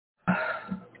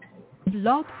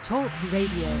Blog Talk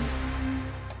Radio.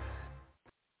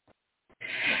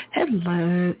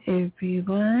 Hello,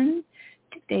 everyone.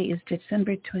 Today is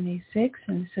December 26th,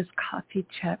 and this is Coffee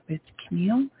Chat with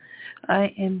Camille.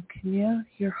 I am Camille,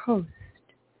 your host.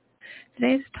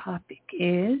 Today's topic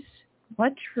is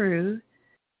what drew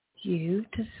you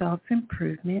to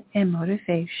self-improvement and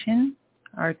motivation.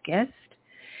 Our guest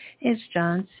is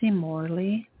John C.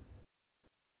 Morley,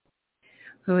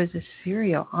 who is a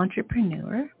serial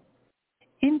entrepreneur,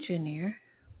 engineer,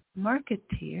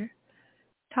 marketeer,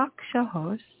 talk show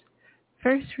host,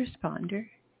 first responder,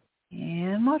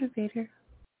 and motivator.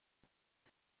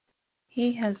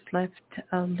 He has left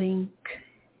a link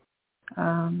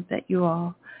that you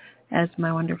all, as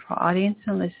my wonderful audience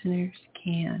and listeners,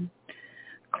 can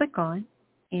click on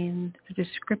in the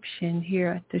description here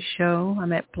at the show.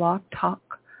 I'm at Blog Talk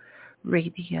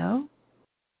Radio.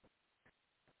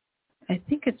 I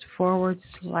think it's /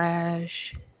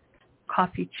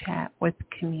 Coffee Chat with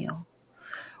Camille.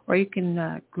 Or you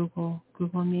can Google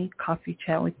me, Coffee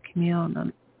Chat with Camille,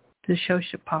 and the show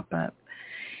should pop up.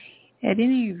 At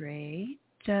any rate,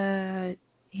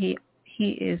 he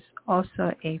is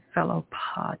also a fellow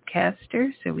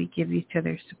podcaster, so we give each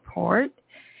other support.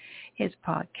 His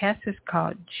podcast is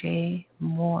called J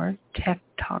Moore Tech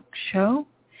Talk Show,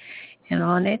 and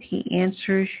on it he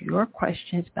answers your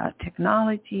questions about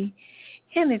technology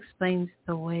and explains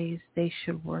the ways they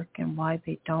should work and why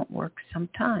they don't work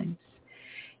sometimes.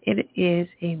 It is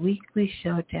a weekly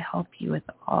show to help you with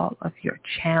all of your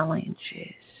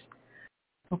challenges.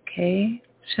 Okay,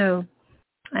 so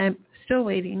I'm still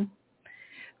waiting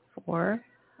for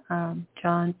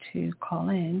John to call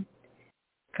in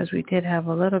because we did have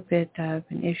a little bit of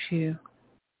an issue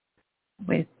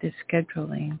with the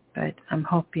scheduling, but I'm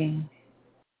hoping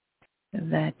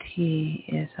that he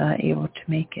is able to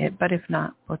make it. But if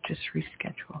not, we'll just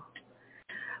reschedule.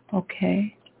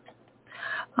 Okay.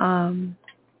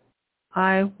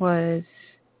 I was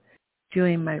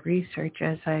doing my research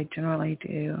as I generally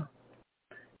do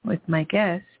with my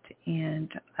guest, and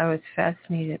I was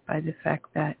fascinated by the fact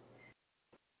that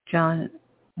John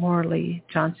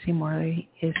C. Morley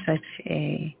is such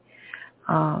a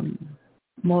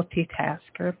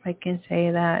multitasker, if I can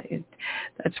say that.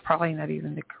 That's probably not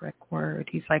even the correct word.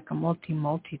 He's like a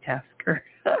multitasker.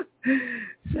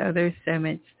 So there's so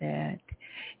much that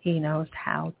he knows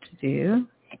how to do,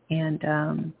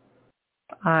 and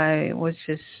I was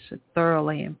just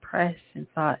thoroughly impressed and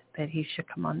thought that he should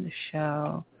come on the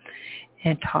show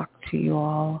and talk to you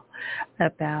all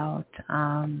about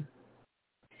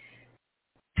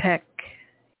tech,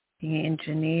 being an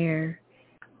engineer,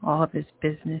 all of his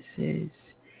businesses,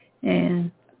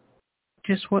 and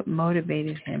just what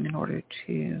motivated him in order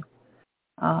to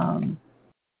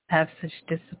have such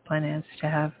discipline as to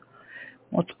have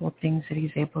multiple things that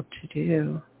he's able to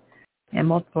do and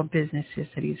multiple businesses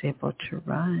that he's able to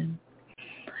run.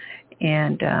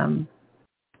 And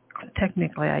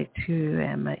technically, I too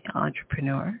am an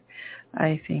entrepreneur.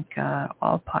 I think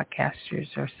all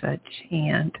podcasters are such,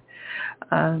 and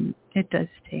it does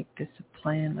take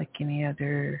discipline like any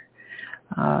other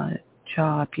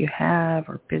job you have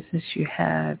or business you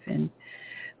have, and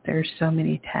there's so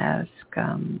many tasks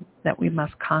that we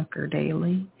must conquer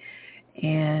daily.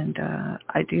 And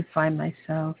I do find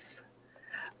myself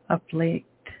up late,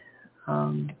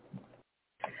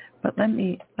 but let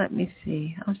me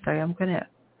see. I'm sorry. I'm gonna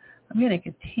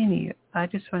continue. I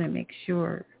just want to make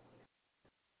sure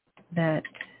that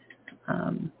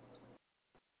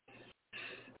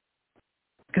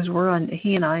because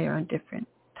he and I are on different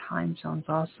time zones.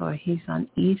 Also, he's on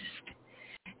East,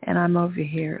 and I'm over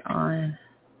here on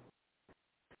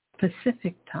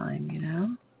Pacific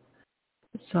time.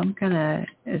 So I'm gonna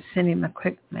send him a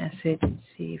quick message and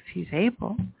see if he's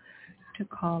able to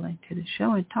call into the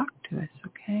show and talk to us,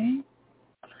 okay?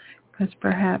 Because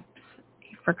perhaps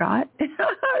he forgot. This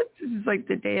is like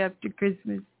the day after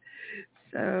Christmas.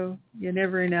 So you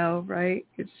never know, right?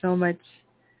 There's so much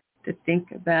to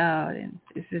think about, and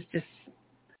this is just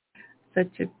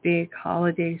such a big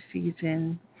holiday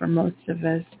season for most of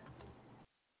us.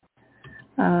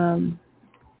 And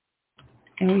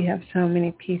we have so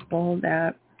many people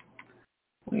that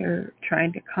we're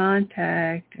trying to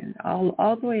contact, and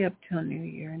all the way up till New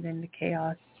Year, and then the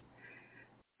chaos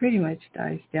pretty much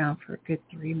dies down for a good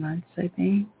 3 months, I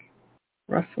think,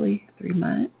 roughly 3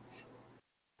 months.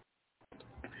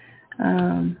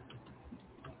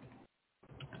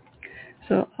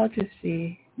 So I'll just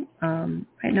see.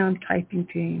 Right now I'm typing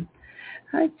to him.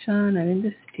 Hi, John. I'm in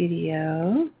the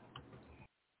studio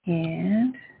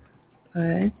and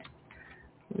would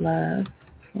love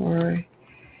for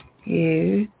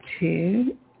you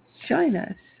to join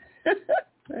us.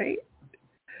 Right?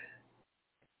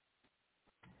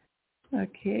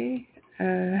 Okay.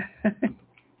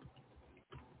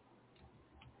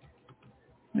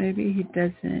 Maybe he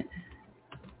doesn't.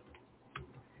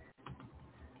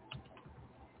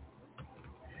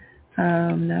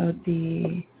 Know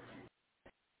the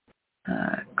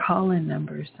call-in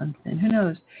number or something. Who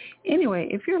knows? Anyway,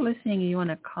 if you're listening and you want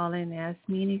to call in and ask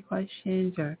me any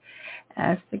questions or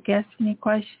ask the guest any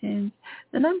questions,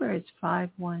 the number is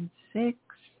 516-392-01.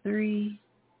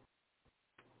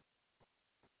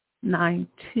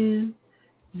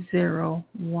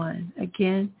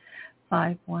 Again,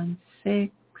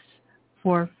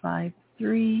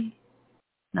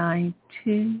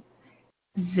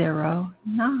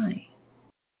 516-453-9209.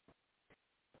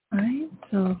 All right,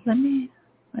 so let me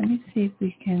see if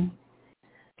we can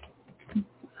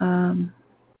all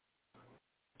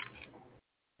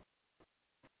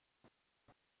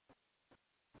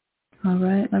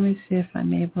right, let me see if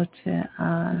I'm able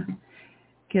to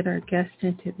get our guest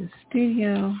into the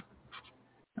studio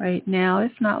right now.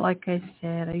 If not, like I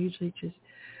said, I usually just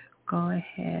go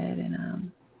ahead and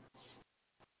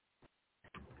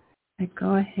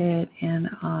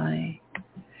I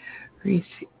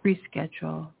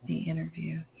reschedule the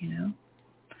interview, you know.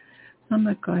 So I'm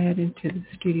going to go ahead into the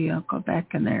studio. I'll go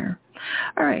back in there.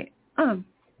 All right.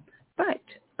 But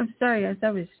I'm sorry, as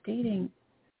I was stating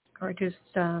or just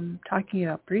talking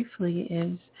about briefly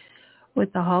is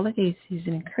with the holiday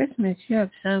season and Christmas, you have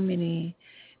so many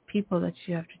people that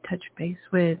you have to touch base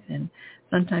with, and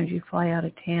sometimes you fly out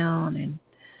of town, and,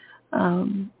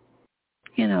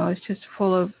 you know, it's just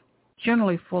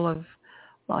generally full of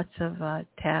lots of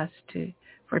tasks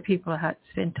for people to have to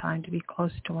spend time to be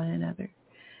close to one another.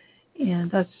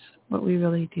 And that's what we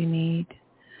really do need,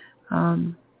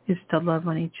 is to love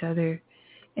on each other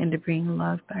and to bring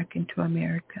love back into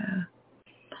America.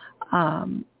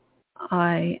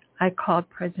 I called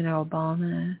President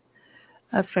Obama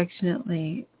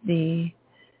affectionately the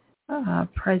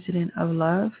president of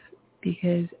love,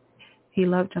 because he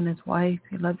loved on his wife,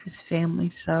 he loved his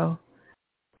family so,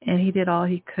 and he did all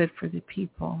he could for the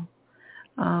people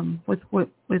with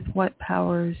what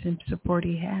powers and support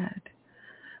he had.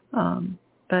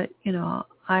 But, you know,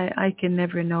 I can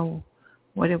never know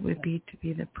what it would be to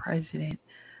be the president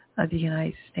of the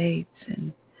United States.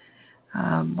 And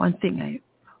one thing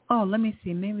let me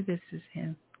see, maybe this is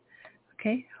him.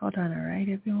 Okay, hold on, all right,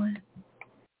 everyone?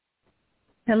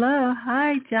 Hello,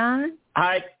 hi, John.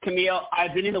 Hi, Camille.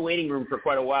 I've been in the waiting room for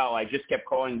quite a while. I just kept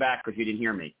calling back because you didn't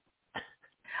hear me.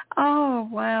 Oh,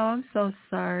 wow, I'm so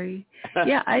sorry.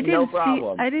 Yeah, I didn't No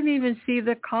problem. I didn't even see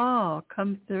the call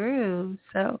come through.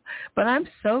 So, but I'm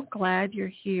so glad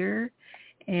you're here,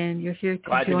 and you're here to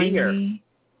Glad join to be here. me.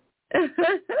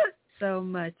 So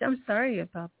much. I'm sorry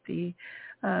about the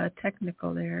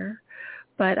technical error,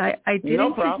 but I did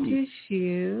introduce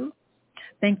you.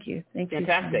 Thank you. Thank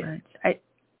Fantastic. you so much.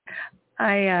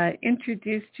 I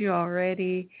introduced you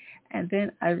already, and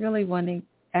then I really want to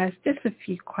ask just a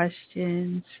few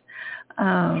questions.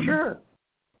 Sure.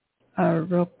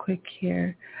 Real quick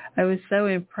here. I was so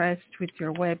impressed with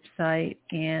your website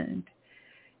and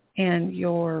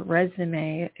your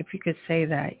resume, if you could say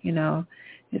that, you know.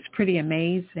 It's pretty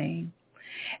amazing.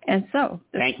 And so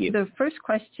Thank you. The first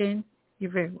question,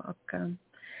 you're very welcome.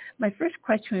 My first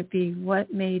question would be,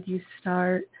 what made you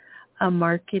start a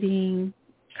marketing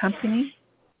company?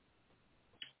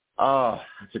 Oh,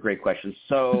 that's a great question.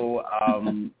 So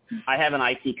I have an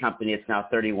IT company. It's now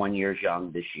 31 years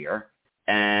young this year.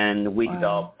 And we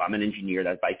develop, I'm an engineer,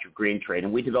 that's by degree in trade,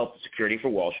 and we developed security for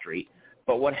Wall Street.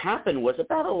 But what happened was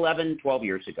about 11, 12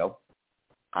 years ago,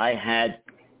 I had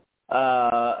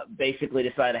basically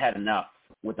decided I had enough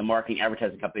with the marketing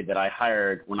advertising company that I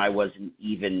hired when I wasn't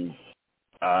even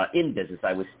in business.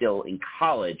 I was still in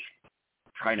college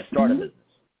trying to start a business.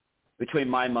 Between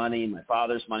my money, my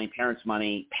father's money, parents'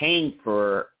 money, paying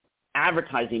for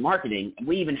advertising, marketing, and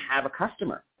we even have a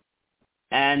customer.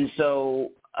 And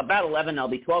so about 11, I'll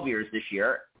be 12 years this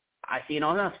year, I see,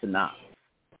 enough's enough.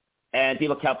 And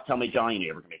people kept telling me, John,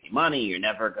 you're never going to make any money. You're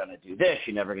never going to do this.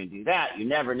 You're never going to do that. You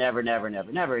never.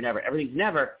 Everything's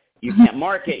never. You can't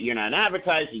market. You're not an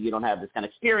advertiser. You don't have this kind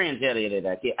of experience.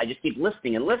 I just keep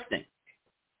listing and listing.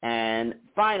 And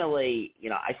finally,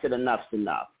 I said, enough's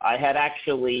enough. I had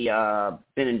actually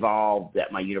been involved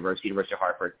at my University of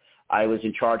Hartford. I was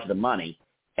in charge of the money.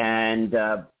 And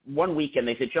one weekend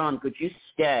they said, John, could you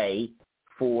stay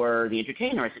for the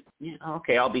entertainer? I said, yeah,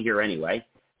 okay, I'll be here anyway.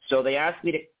 So they asked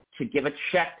me to give a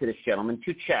check to this gentleman,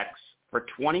 2 checks for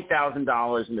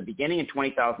 $20,000 in the beginning and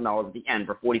 $20,000 at the end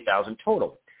for $40,000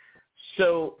 total.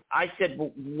 So I said,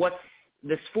 well,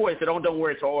 this for? I said, oh, don't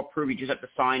worry, it's all approved. You just have to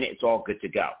sign it. It's all good to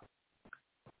go.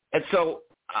 And so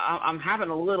I'm having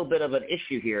a little bit of an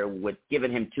issue here with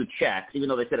giving him 2 checks, even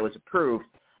though they said it was approved.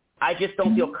 I just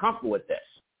don't feel comfortable with this.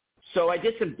 So I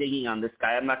did some digging on this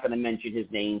guy. I'm not going to mention his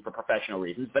name for professional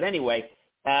reasons. But anyway,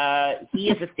 he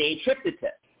is a stage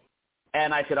hypnotist.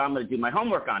 And I said, I'm going to do my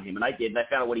homework on him. And I did. And I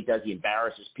found out what he does. He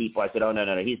embarrasses people. I said, oh,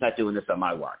 no, he's not doing this on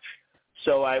my watch.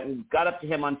 So I got up to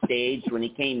him on stage when he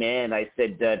came in. I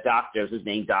said, Doctor, was his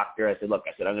name, Doctor. I said, look,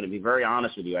 I'm going to be very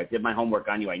honest with you. I did my homework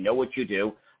on you. I know what you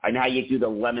do. I know how you do the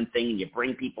lemon thing and you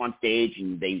bring people on stage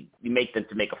and you make them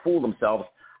to make a fool of themselves.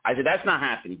 I said, that's not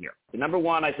happening here. So number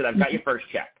one, I said, I've got your first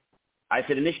check. I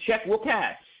said, and this check will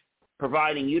cash,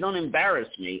 providing you don't embarrass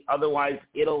me. Otherwise,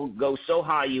 it'll go so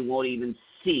high you won't even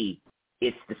see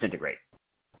it's disintegrate.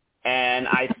 And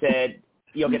I said,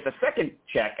 you'll get the second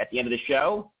check at the end of the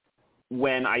show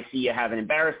when I see you haven't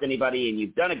embarrassed anybody and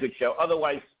you've done a good show.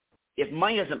 Otherwise, if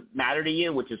money doesn't matter to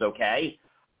you, which is okay,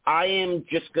 I am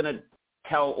just going to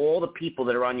tell all the people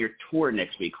that are on your tour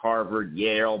next week, Harvard,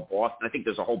 Yale, Boston, I think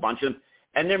there's a whole bunch of them,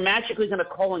 and they're magically going to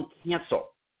call and cancel.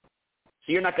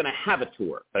 So you're not going to have a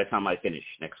tour by the time I finish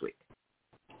next week.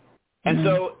 And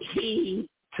so he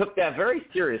took that very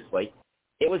seriously.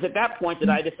 It was at that point that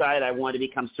I decided I wanted to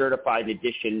become certified in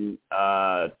addition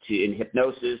in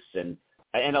hypnosis and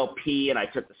NLP, and I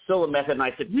took the Scylla method, and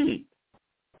I said,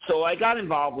 So I got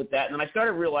involved with that, and then I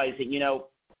started realizing,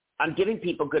 I'm giving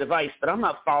people good advice, but I'm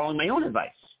not following my own advice.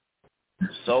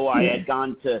 So I had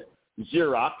gone to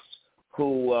Xerox,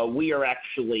 who we are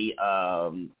actually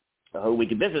who we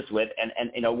do business with,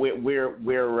 and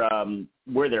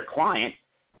we're their client.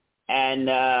 And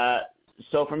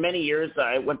so for many years,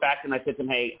 I went back and I said to them,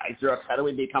 hey, Xerox, how do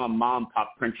we become a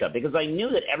mom-pop print shop? Because I knew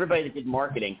that everybody that did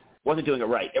marketing wasn't doing it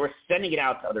right. They were sending it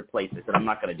out to other places, and I'm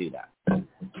not going to do that.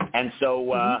 And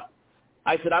so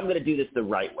I said, I'm going to do this the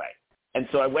right way. And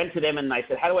so I went to them and I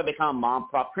said, how do I become a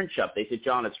mom-pop print shop? They said,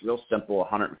 John, it's real simple,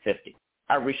 $150.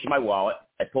 I reached in my wallet.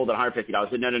 I pulled out $150. I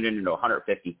said, no,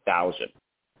 $150,000.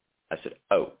 I said,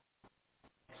 oh.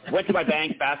 Went to my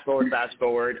bank, fast forward. Banks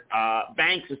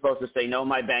are supposed to say no.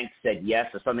 My bank said yes,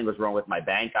 so something was wrong with my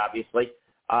bank, obviously.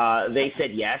 They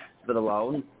said yes for the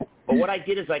loan. But what I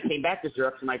did is I came back to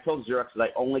Xerox, and I told Xerox that I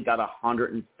only got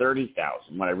 $130,000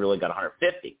 when I really got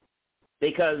 $150,000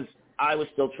 because I was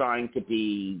still trying to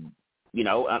be, an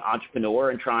entrepreneur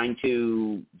and trying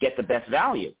to get the best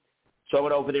value. So I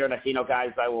went over there and I said, guys,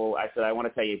 I said, I want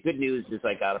to tell you, good news is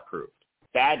I got approved.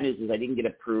 Bad news is I didn't get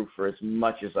approved for as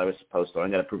much as I was supposed to. I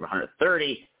got approved for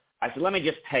 $130,000. I said, let me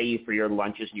just pay you for your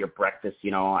lunches and your breakfast.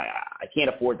 I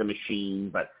can't afford the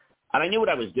machine, and I knew what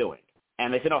I was doing.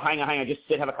 And they said, oh, hang on, just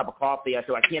sit, have a cup of coffee. I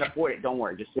said, I can't afford it. Don't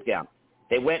worry, just sit down.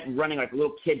 They went running like a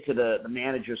little kid to the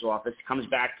manager's office, comes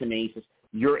back to me, says,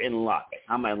 you're in luck.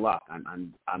 How am I in luck?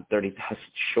 I'm $30,000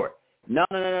 short. No,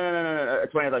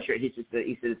 $20,000 short.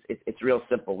 He says it's real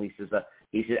simple. He says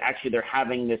actually they're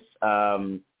having this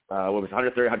what was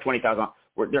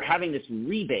 $120,000. They're having this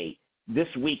rebate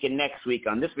this week and next week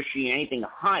on this machine, anything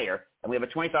higher, and we have a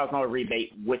 $20,000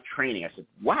 rebate with training. I said,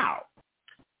 wow.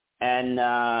 And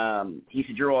he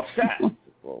said, you're all set. I said,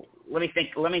 well, let me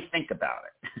think about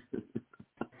it.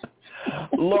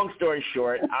 Long story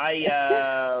short,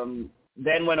 I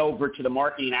then went over to the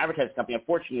marketing and advertising company.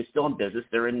 Unfortunately, it's still in business.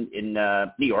 They're in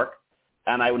New York.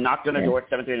 And I knocked on the door at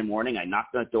 7:30 in the morning. I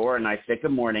knocked on the door, and I said,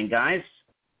 good morning, guys.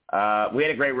 We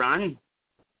had a great run,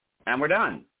 and we're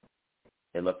done.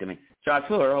 They looked at me. John, it's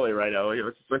a little early right now.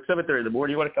 It's like 7:30 in the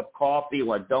morning. You want a cup of coffee? You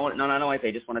want a donut? No. I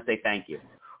just want to say thank you.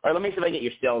 All right, let me see if I can get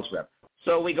your sales rep.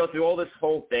 So we go through all this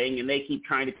whole thing, and they keep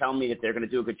trying to tell me that they're going to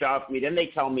do a good job for me. Then they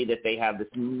tell me that they have this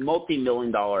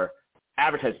multi-million-dollar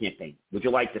advertising campaign. Would you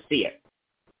like to see it?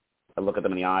 I look at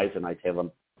them in the eyes, and I tell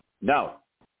them, no.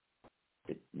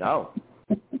 No.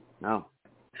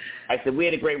 I said, we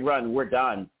had a great run. We're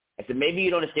done. I said, maybe you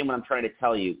don't understand what I'm trying to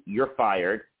tell you. You're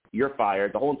fired. You're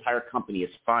fired. The whole entire company is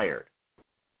fired.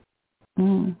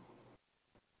 Well,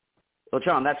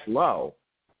 John, that's low.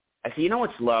 I said, you know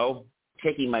what's low?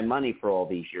 Taking my money for all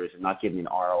these years and not giving me an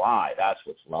ROI. That's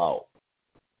what's low.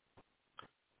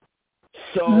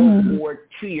 So for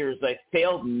 2 years, I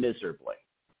failed miserably.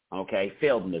 I've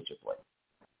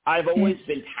always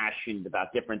been passionate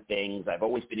about different things. I've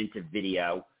always been into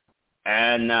video.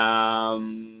 And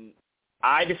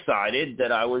I decided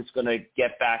that I was going to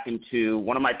get back into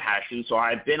one of my passions. So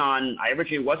I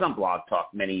originally was on Blog Talk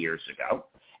many years ago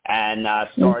and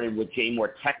started with Jay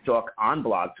Moore Tech Talk on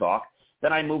Blog Talk.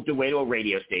 Then I moved away to a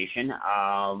radio station.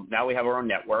 Now we have our own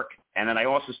network. And then I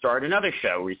also started another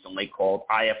show recently called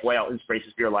IF Whale,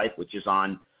 Inspirations for Your Life, which is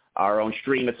on our own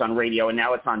stream. It's on radio, and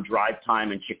now it's on Drive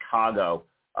Time in Chicago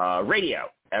radio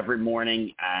every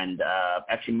morning, and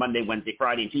actually Monday, Wednesday,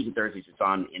 Friday, and Tuesday, Thursdays it's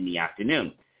on in the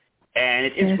afternoon. And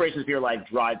it's Inspirations for Your Life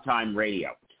Drive Time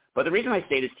Radio. But the reason I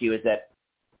say this to you is that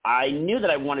I knew that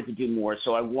I wanted to do more,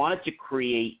 so I wanted to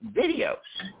create videos.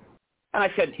 And I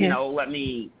said, let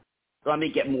me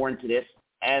get more into this.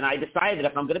 And I decided that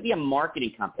if I'm going to be a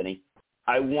marketing company,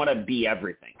 I want to be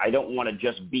everything. I don't want to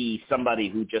just be somebody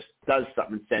who just does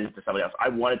something and sends it to somebody else. I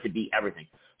want it to be everything.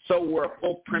 So we're a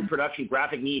full print production,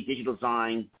 graphic media, digital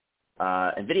design,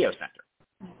 and video center,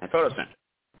 and photo center.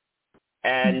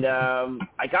 And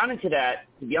I got into that,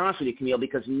 to be honest with you, Camille,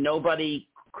 because nobody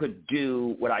could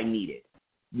do what I needed.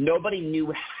 Nobody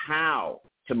knew how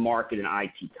to market an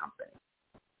IT company.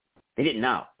 They didn't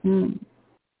know.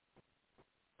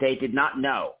 They did not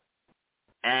know.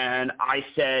 And I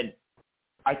said,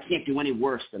 I can't do any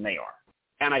worse than they are.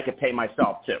 And I could pay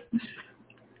myself too.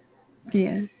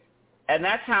 Yes. And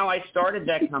that's how I started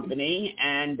that company.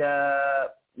 And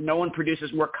no one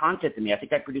produces more content than me. I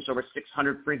think I produce over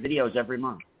 600 free videos every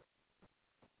month.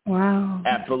 Wow.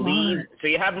 At Believe. So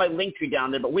you have my link tree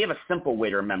down there, but we have a simple way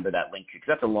to remember that link tree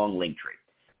because that's a long link tree.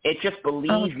 It's just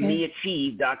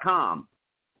believemeachieve.com.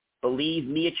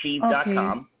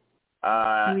 Believemeachieve.com.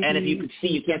 And if you can see,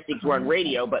 you can't see because we're on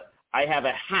radio, but I have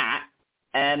a hat,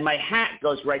 and my hat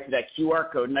goes right to that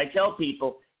QR code. And I tell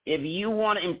people, if you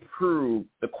want to improve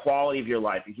the quality of your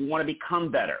life, if you want to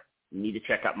become better, you need to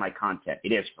check out my content.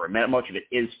 It is free. Much of it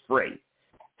is free.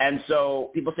 And so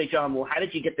people say, John, well, how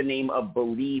did you get the name of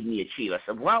Believe Me Achieve? I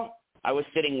said, well, I was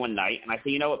sitting one night, and I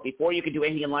said, you know what, before you can do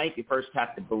anything in life, you first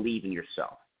have to believe in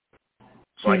yourself.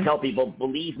 So I tell people,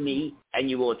 believe me, and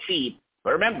you will achieve.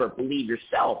 But remember, believe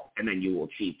yourself, and then you will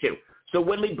achieve too. So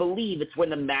when we believe, it's when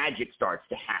the magic starts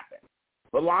to happen.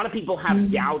 But a lot of people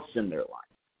have doubts in their life.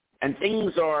 And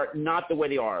things are not the way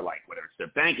they are, like whether it's their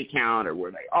bank account or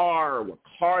where they are or what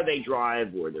car they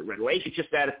drive or their relationship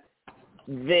status.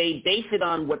 They base it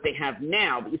on what they have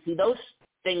now. But you see, those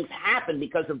things happen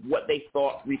because of what they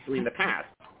thought recently in the past.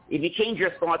 If you change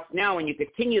your thoughts now and you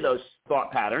continue those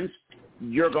thought patterns,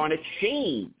 you're going to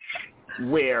change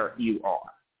where you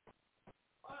are.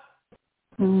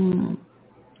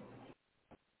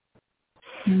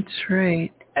 That's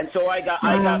right. And so I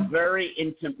got very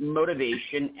into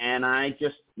motivation, and I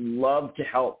just love to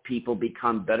help people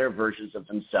become better versions of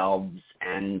themselves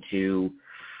and to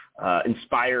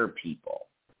inspire people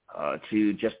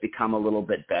to just become a little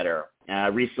bit better.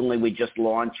 Recently, we just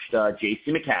launched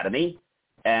JCM Academy,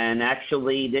 and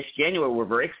actually this January, we're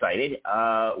very excited.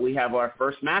 We have our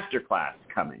first masterclass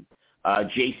coming.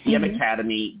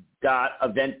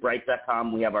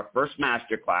 JCMacademy.eventbrite.com. We have our first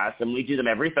masterclass, and we do them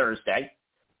every Thursday.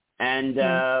 And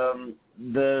the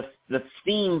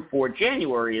theme for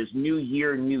January is New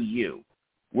Year, New You.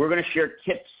 We're going to share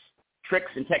tips,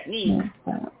 tricks, and techniques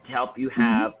to help you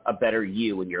have a better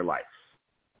you in your life.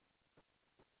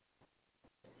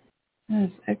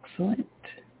 That's excellent.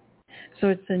 So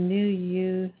it's a new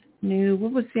you,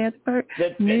 what was the other part?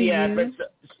 It's New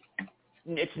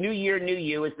Year, New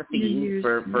You is the theme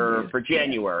for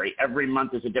January. Every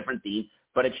month is a different theme,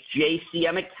 but it's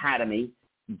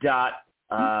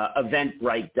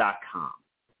jcmacademy.eventbrite.com.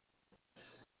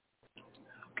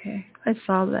 Okay, I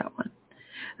saw that one.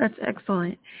 That's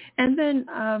excellent. And then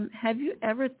have you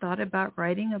ever thought about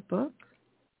writing a book?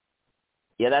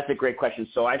 Yeah, that's a great question.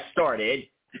 So I've started.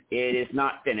 It is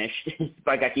not finished. It's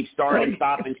like I keep starting,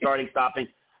 stopping.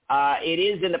 It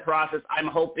is in the process. I'm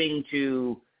hoping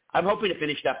to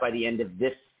finish that by the end of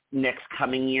this next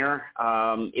coming year.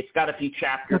 It's got a few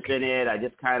chapters in it. I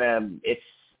just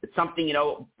it's something,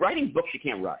 writing books you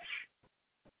can't rush.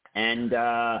 And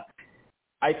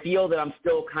I feel that I'm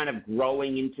still kind of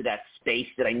growing into that space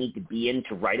that I need to be in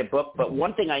to write a book. But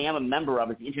one thing I am a member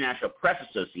of is the International Press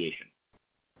Association.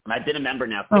 And I've been a member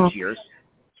now 6 years.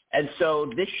 And so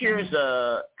this year is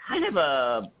a kind of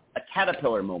a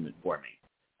caterpillar moment for me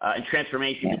in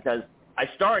transformation because I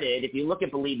started, if you look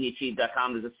at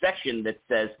BelieveMeAchieve.com, there's a section that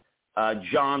says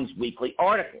John's Weekly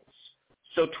Articles.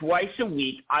 So twice a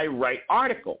week I write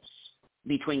articles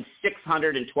between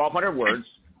 600 and 1,200 words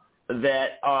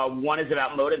that one is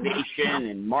about motivation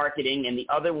and marketing and the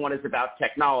other one is about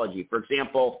technology. For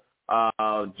example,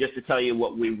 just to tell you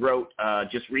what we wrote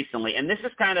just recently, and this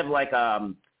is kind of like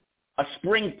a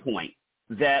spring point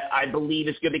that I believe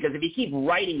is good because if you keep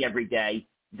writing every day,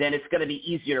 then it's going to be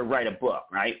easier to write a book,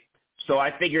 right? So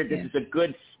I figured this is a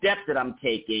good step that I'm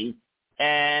taking,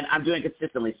 and I'm doing it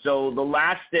consistently. So the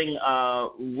last thing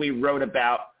we wrote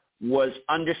about was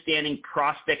understanding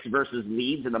prospects versus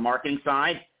leads in the marketing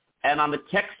side. And on the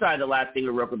tech side, the last thing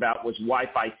we wrote about was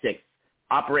Wi-Fi 6,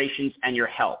 operations and your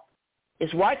health.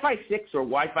 Is Wi-Fi 6 or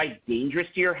Wi-Fi dangerous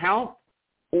to your health?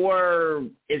 or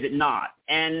is it not?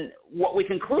 And what we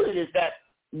concluded is that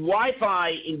Wi-Fi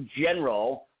in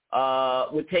general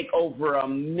would take over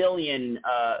 1 million,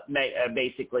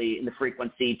 basically, in the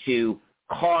frequency to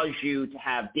cause you to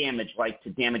have damage, like to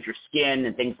damage your skin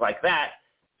and things like that.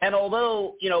 And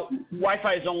although,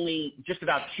 Wi-Fi is only just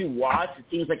about 2 watts, it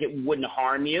seems like it wouldn't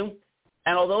harm you.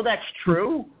 And although that's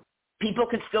true, people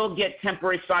can still get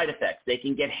temporary side effects. They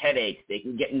can get headaches. They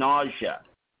can get nausea,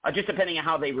 just depending on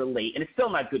how they relate. And it's still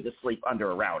not good to sleep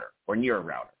under a router or near a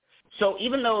router. So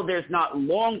even though there's not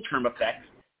long-term effects,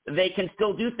 they can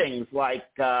still do things like,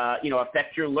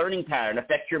 affect your learning pattern,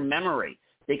 affect your memory,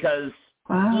 because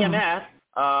EMF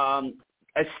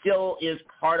still is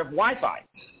part of Wi-Fi.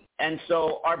 And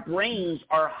so our brains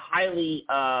are highly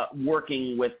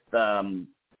working with, our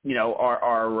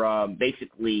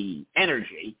basically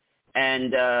energy.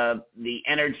 And the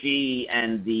energy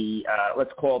and the,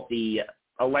 let's call it the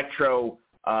electro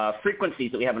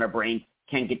frequencies that we have in our brain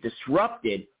can get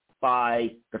disrupted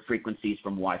by the frequencies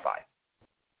from Wi-Fi.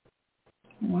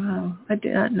 Wow, I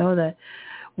did not know that.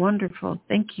 Wonderful,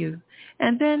 thank you.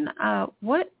 And then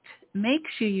what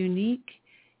makes you unique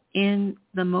in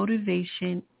the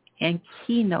motivation and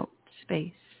keynote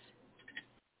space?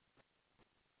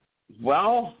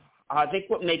 Well, I think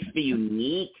what makes me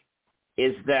unique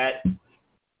is that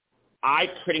I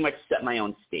pretty much set my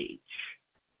own stage.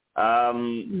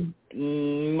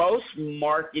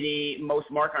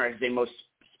 Most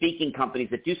speaking companies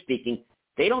that do speaking,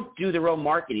 they don't do their own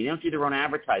marketing. They don't do their own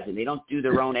advertising. They don't do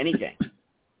their own anything.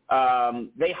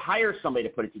 They hire somebody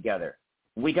to put it together.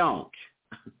 We don't.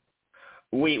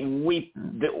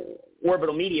 The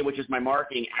Orbital Media, which is my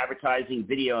marketing, advertising,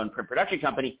 video, and print production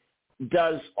company,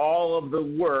 does all of the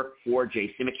work for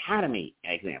JSIM Academy,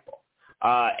 an example.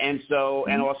 And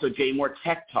also J More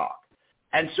Tech Talk.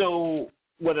 And so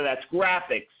whether that's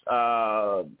graphics,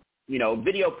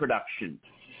 video production.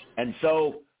 And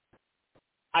so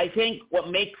I think what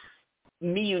makes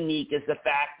me unique is the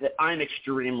fact that I'm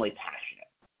extremely passionate.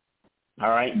 All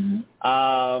right.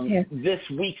 Mm-hmm. This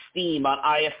week's theme on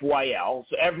IFYL.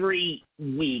 So every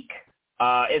week,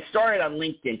 it started on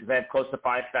LinkedIn because I have close to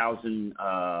 5,000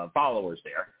 followers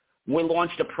there. We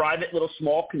launched a private little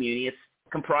small community. It's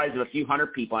comprised of a few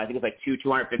hundred people. I think it's like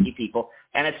 250 people.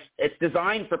 And it's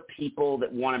designed for people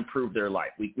that want to improve their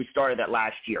life. We started that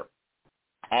last year.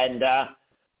 And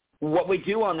what we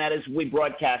do on that is we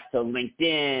broadcast to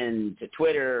LinkedIn, to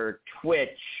Twitter,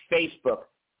 Twitch, Facebook.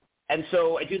 And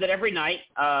so I do that every night,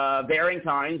 varying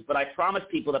times, but I promise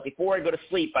people that before I go to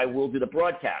sleep, I will do the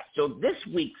broadcast. So this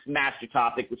week's master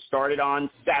topic, which started on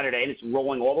Saturday, and it's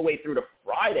rolling all the way through to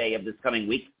Friday of this coming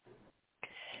week,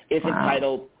 is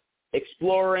entitled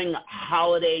Exploring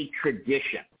Holiday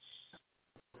Traditions.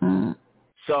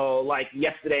 So like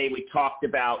yesterday, we talked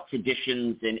about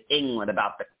traditions in England,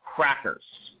 about the crackers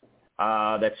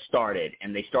that started,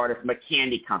 and they started from a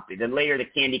candy company. Then later, the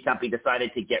candy company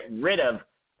decided to get rid of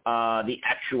the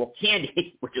actual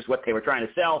candy, which is what they were trying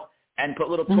to sell, and put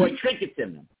little toy trinkets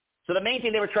in them. So the main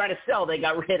thing they were trying to sell, they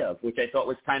got rid of, which I thought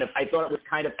was kind of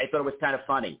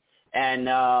funny. And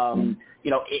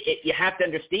you have to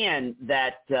understand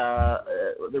that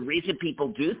the reason people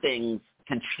do things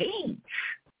can change,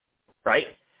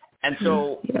 right? And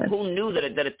so who knew that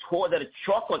a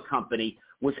chocolate company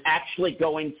was actually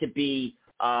going to be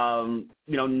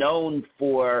known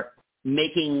for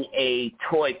making a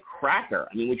toy cracker?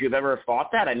 I mean, would you have ever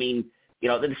thought that? I mean,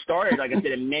 it started, like I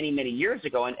said, many, many years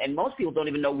ago, and most people don't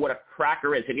even know what a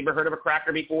cracker is. Have you ever heard of a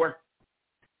cracker before?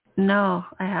 No,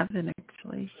 I haven't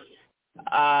actually.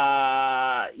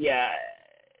 Yeah.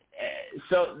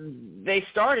 So they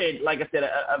started, like I said,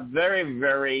 a very,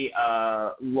 very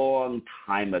long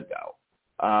time ago.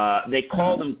 They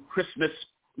call them Christmas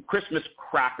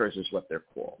crackers is what they're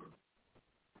called.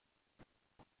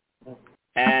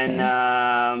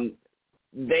 And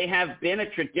they have been a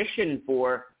tradition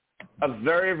for a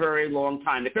very, very long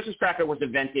time. The Christmas cracker was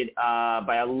invented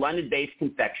by a London-based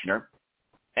confectioner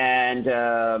and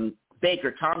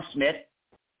baker, Tom Smith,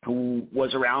 who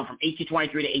was around from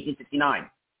 1823 to 1869.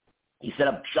 He set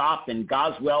up shop in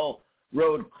Goswell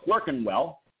Road,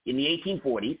 Clerkenwell, in the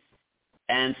 1840s,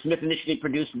 and Smith initially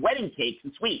produced wedding cakes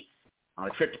and sweets. On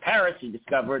a trip to Paris, he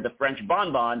discovered the French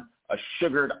bonbon, a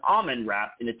sugared almond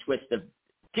wrapped in a twist of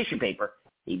tissue paper.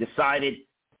 He decided,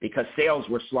 because sales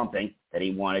were slumping, that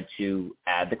he wanted to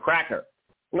add the cracker.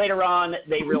 Later on,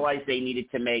 they realized they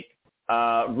needed to make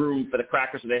room for the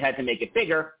cracker, so they had to make it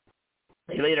bigger.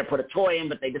 They later put a toy in,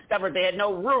 but they discovered they had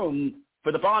no room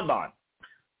for the bonbon.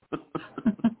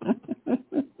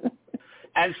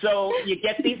 And so we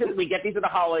get these at the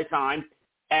holiday time,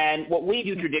 and what we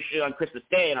do traditionally on Christmas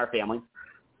Day in our family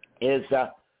is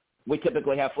we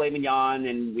typically have filet mignon,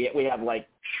 and we have like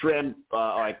shrimp,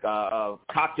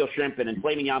 cocktail shrimp and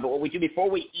filet mignon. But what we do before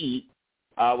we eat,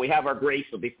 we have our grace.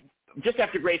 So just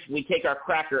after grace, we take our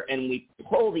cracker and we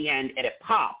pull the end, and it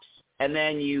pops. And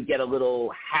then you get a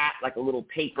little hat, like a little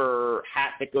paper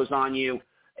hat that goes on you.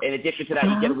 In addition to that,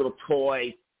 you get a little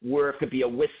toy where it could be a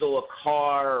whistle, a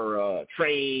car, or a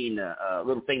train, a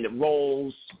little thing that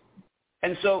rolls.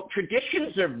 And so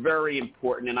traditions are very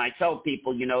important. And I tell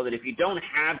people, that if you don't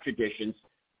have traditions,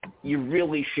 you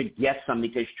really should get some,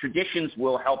 because traditions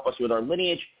will help us with our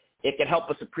lineage. It can help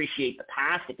us appreciate the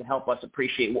past. It can help us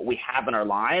appreciate what we have in our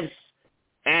lives.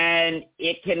 And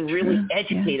it can really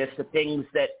educate us to things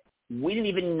that we didn't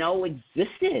even know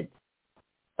existed.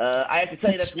 I have to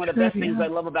tell you, that's one of the best things I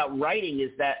love about writing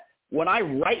is that when I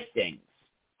write things,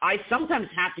 I sometimes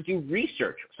have to do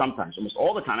research. Sometimes, almost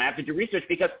all the time, I have to do research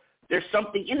because there's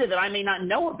something in it that I may not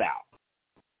know about.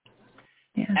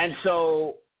 Yeah. And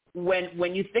so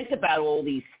when you think about all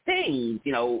these things,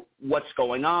 what's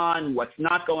going on, what's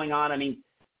not going on, I mean,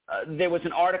 there was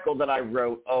an article that I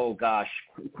wrote,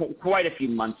 quite a few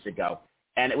months ago.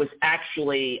 And it was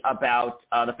actually about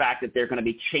the fact that they're going to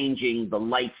be changing the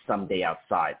lights someday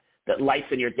outside, that lights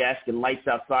on your desk and lights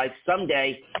outside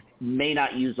someday may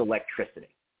not use electricity.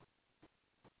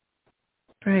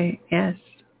 Right, yes.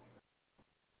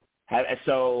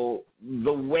 So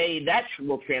the way that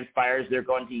will transpire is they're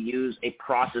going to use a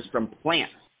process from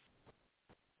plants,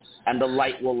 and the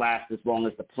light will last as long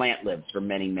as the plant lives for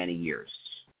many, many years.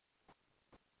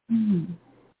 Mm-hmm.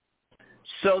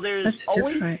 So there's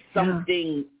always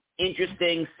something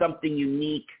interesting, something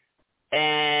unique,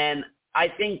 and I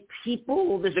think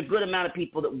there's a good amount of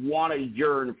people that want to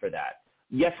yearn for that.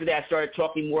 Yesterday I started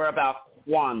talking more about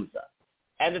Kwanzaa.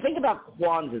 And the thing about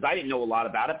Kwanzaa is I didn't know a lot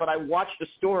about it, but I watched a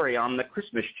story on the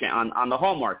Christmas on the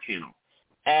Hallmark Channel.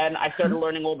 And I started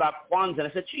learning all about Kwanzaa, and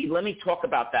I said, let me talk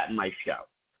about that in my show.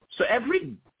 So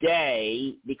every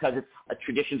day, because it's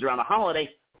traditions around the holiday,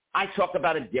 I talk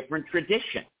about a different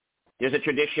tradition. There's a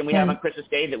tradition we have on Christmas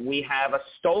Day that we have a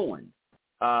stollen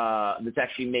that's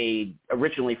actually made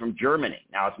originally from Germany.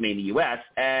 Now it's made in the U.S.,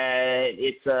 and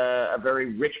it's a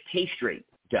very rich pastry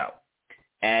dough.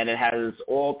 And it has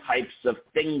all types of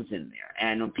things in there.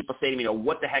 And when people say to me,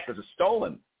 what the heck is a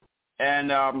stollen? And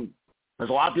there's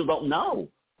a lot of people don't know,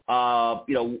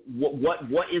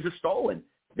 what is a stollen?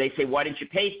 They say, why didn't you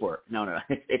pay for it? No,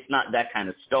 it's not that kind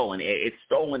of stollen. It's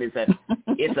stollen is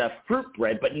it's a fruit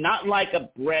bread, but not like a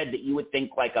bread that you would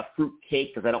think like a fruit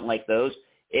cake, because I don't like those.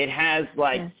 It has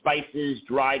spices,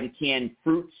 dried and canned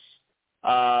fruits,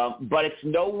 but it's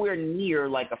nowhere near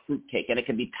like a fruit cake, and it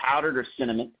can be powdered or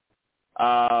cinnamon.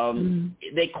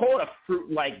 They call it a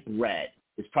fruit-like bread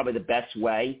is probably the best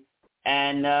way.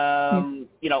 And,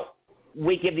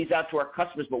 we give these out to our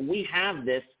customers, but we have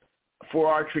this for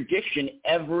our tradition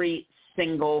every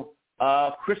single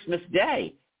Christmas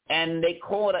Day. And they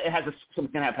call it, it has some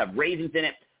kind of have raisins in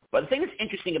it. But the thing that's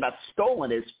interesting about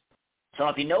stollen is, I don't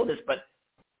know if you know this, but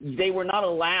they were not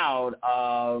allowed,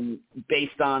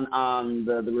 based on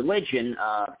the religion,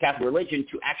 Catholic religion,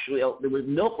 to actually,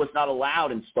 milk was not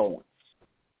allowed in stollens.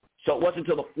 So it wasn't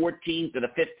until the 14th or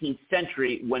the 15th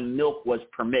century when milk was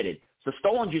permitted. So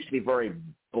stollens used to be very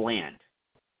bland.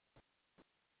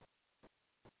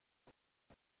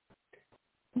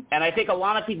 And I think a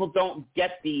lot of people don't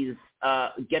get these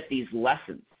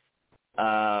lessons.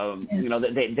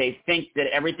 They think that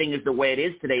everything is the way it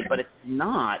is today, but it's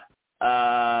not.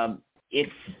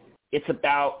 It's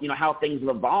about how things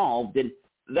have evolved, and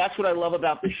that's what I love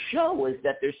about the show is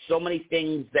that there's so many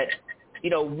things that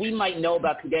we might know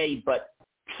about today, but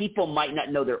people might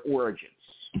not know their origins.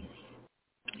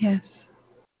 Yes.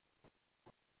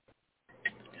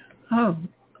 Oh,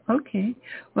 okay.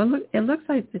 Well, look, it looks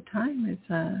like the time is,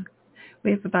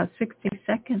 we have about 60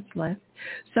 seconds left.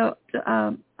 So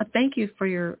thank you for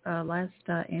your last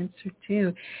answer,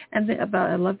 too. And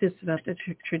I love this about the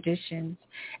traditions.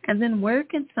 And then where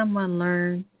can someone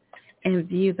learn and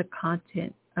view the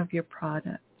content of your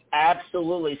product?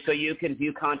 Absolutely. So you can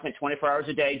view content 24 hours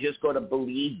a day. Just go to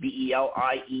Believe,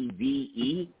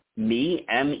 BELIEVE, MEACHIEVE.com.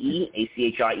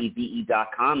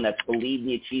 That's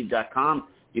BelieveMeAchieve.com.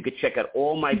 You can check out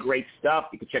all my great stuff.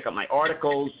 You can check out my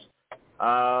articles.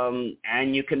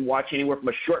 And you can watch anywhere from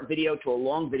a short video to a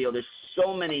long video. There's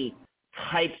so many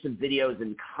types of videos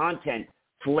and content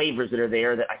flavors that are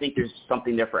there that I think there's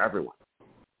something there for everyone.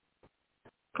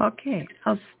 Okay.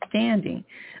 Outstanding.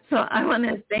 So I want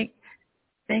to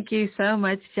thank you so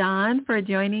much, John, for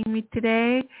joining me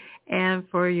today and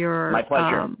for your my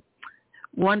pleasure.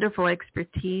 Wonderful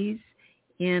expertise.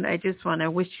 And I just want to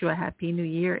wish you a happy new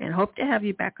year and hope to have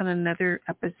you back on another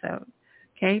episode.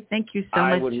 Okay? Thank you so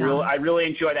much, John. I really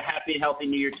enjoyed a happy and healthy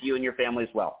New Year to you and your family as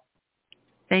well.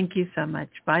 Thank you so much.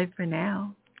 Bye for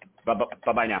now.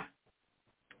 Bye-bye now.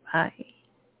 Bye.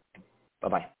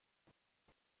 Bye-bye.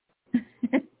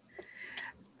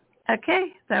 Okay,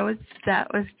 that was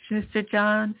Mr.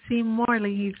 John C.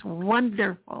 Morley. He's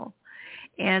wonderful.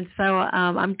 And so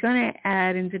I'm going to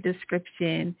add in the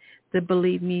description the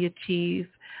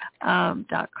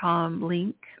BelieveMeAchieve.com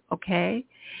link, okay?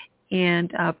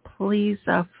 And please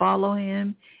follow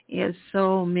him. He has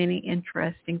so many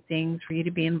interesting things for you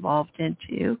to be involved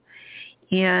into.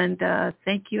 And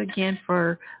thank you again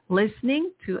for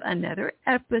listening to another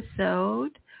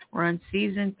episode. We're on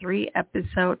Season 3,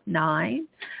 Episode 9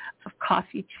 of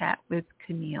Coffee Chat with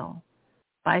Camille.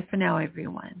 Bye for now,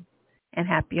 everyone, and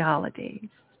happy holidays.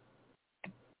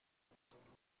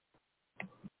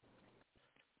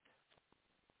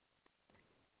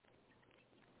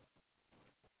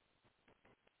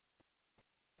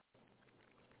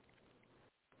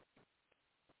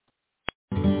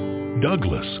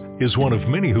 Douglas is one of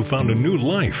many who found a new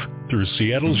life through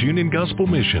Seattle's Union Gospel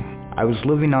Mission. I was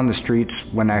living on the streets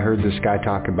when I heard this guy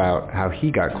talk about how he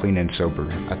got clean and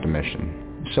sober at the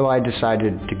mission. So I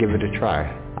decided to give it a try.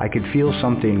 I could feel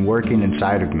something working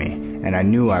inside of me, and I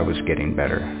knew I was getting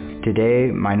better.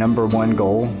 Today, my number one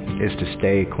goal is to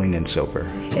stay clean and sober.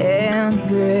 And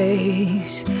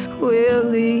grace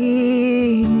will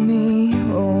lead me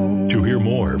home. To hear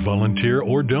more, volunteer,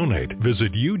 or donate,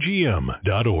 visit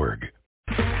ugm.org.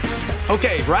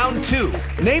 Okay, round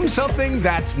 2. Name something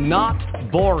that's not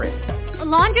boring. A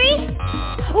laundry?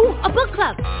 Ooh, a book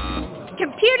club.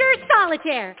 Computer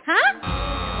solitaire, huh?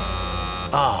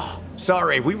 Ah,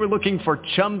 sorry, we were looking for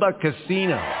Chumba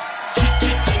Casino.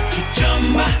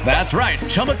 That's right,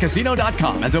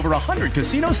 ChumbaCasino.com has over 100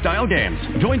 casino-style games.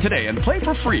 Join today and play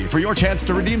for free for your chance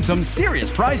to redeem some serious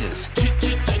prizes.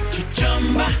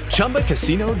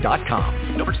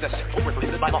 ChumbaCasino.com. No purchase necessary. Void where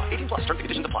prohibited by law. 18+ terms and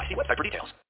conditions apply. See website for details.